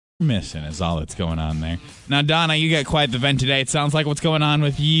missing is all that's going on there. Now, Donna, you got quite the vent today. It sounds like what's going on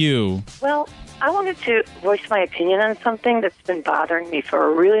with you. Well, I wanted to voice my opinion on something that's been bothering me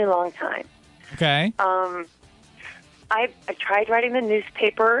for a really long time. Okay. I tried writing the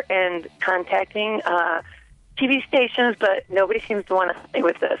newspaper and contacting TV stations, but nobody seems to want to stay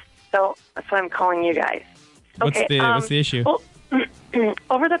with this. So that's why I'm calling you guys. What's the issue? Well,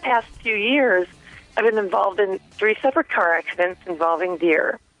 over the past few years, I've been involved in 3 separate car accidents involving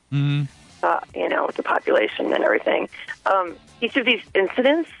deer. Mm-hmm. With the population and everything. Each of these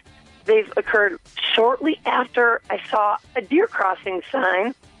incidents, they've occurred shortly after I saw a deer crossing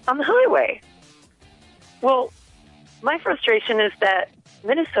sign on the highway. Well, my frustration is that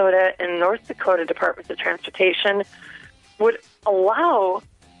Minnesota and North Dakota Departments of Transportation would allow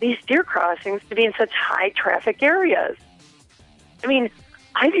these deer crossings to be in such high traffic areas. I mean,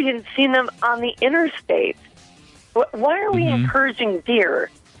 I've even seen them on the interstate. Why are we encouraging deer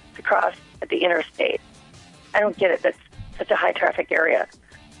to cross at the interstate? I don't get it. That's such a high traffic area.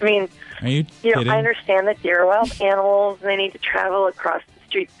 I mean, you know, I understand that deer are wild animals and they need to travel across the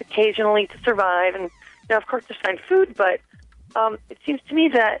streets occasionally to survive. And, of course, to find food. But it seems to me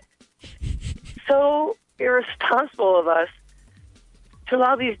that so irresponsible of us to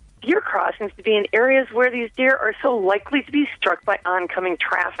allow these deer crossings to be in areas where these deer are so likely to be struck by oncoming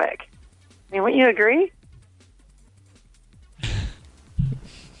traffic. I mean, wouldn't you agree?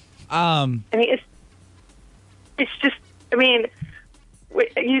 I mean, it's just, I mean,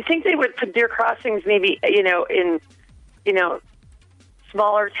 you'd think they would put deer crossings maybe, in,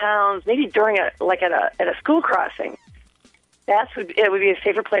 smaller towns, maybe during at a school crossing. It would be a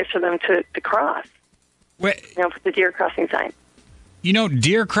safer place for them to cross. Put the deer crossing sign.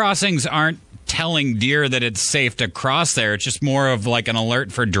 Deer crossings aren't telling deer that it's safe to cross there. It's just more of like an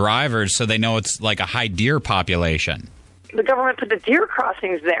alert for drivers so they know it's like a high deer population. The government put the deer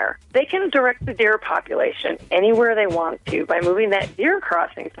crossings there. They can direct the deer population anywhere they want to by moving that deer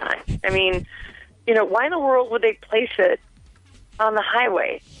crossing sign. I mean, why in the world would they place it on the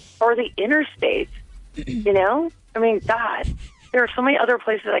highway or the interstate? I mean, God, there are so many other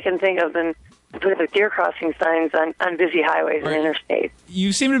places I can think of than putting the deer crossing signs on busy highways and interstates.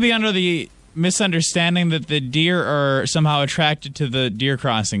 You seem to be under the misunderstanding that the deer are somehow attracted to the deer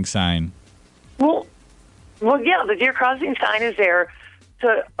crossing sign. Well, yeah, the deer crossing sign is there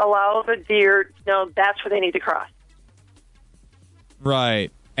to allow the deer to know that's where they need to cross.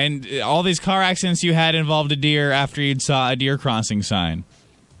 Right. And all these car accidents you had involved a deer after you'd saw a deer crossing sign.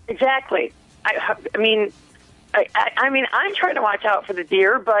 Exactly. I mean, I'm trying to watch out for the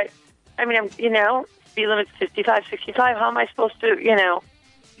deer, but, I mean, speed limit's 55, 65. How am I supposed to,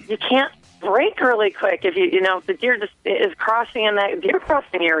 you can't brake really quick if if the deer just is crossing in that deer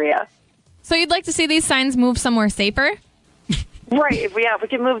crossing area. So you'd like to see these signs move somewhere safer? Right. If we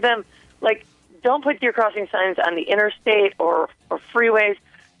can move them, don't put deer crossing signs on the interstate or freeways.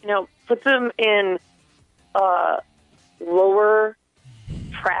 Put them in lower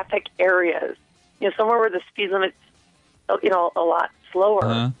traffic areas. Somewhere where the speed limit's, a lot slower.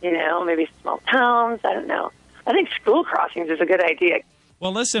 Uh-huh. Maybe small towns. I don't know. I think school crossings is a good idea.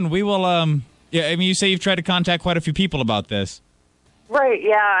 Well, listen, we will. You say you've tried to contact quite a few people about this. Right,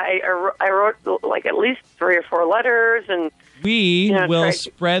 yeah. I wrote at least 3 or 4 letters. And we will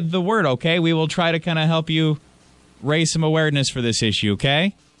spread the word, okay? We will try to kind of help you raise some awareness for this issue,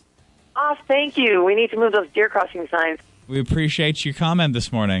 okay? Oh, thank you. We need to move those deer crossing signs. We appreciate your comment this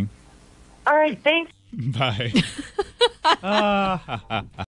morning. All right, thanks. Bye.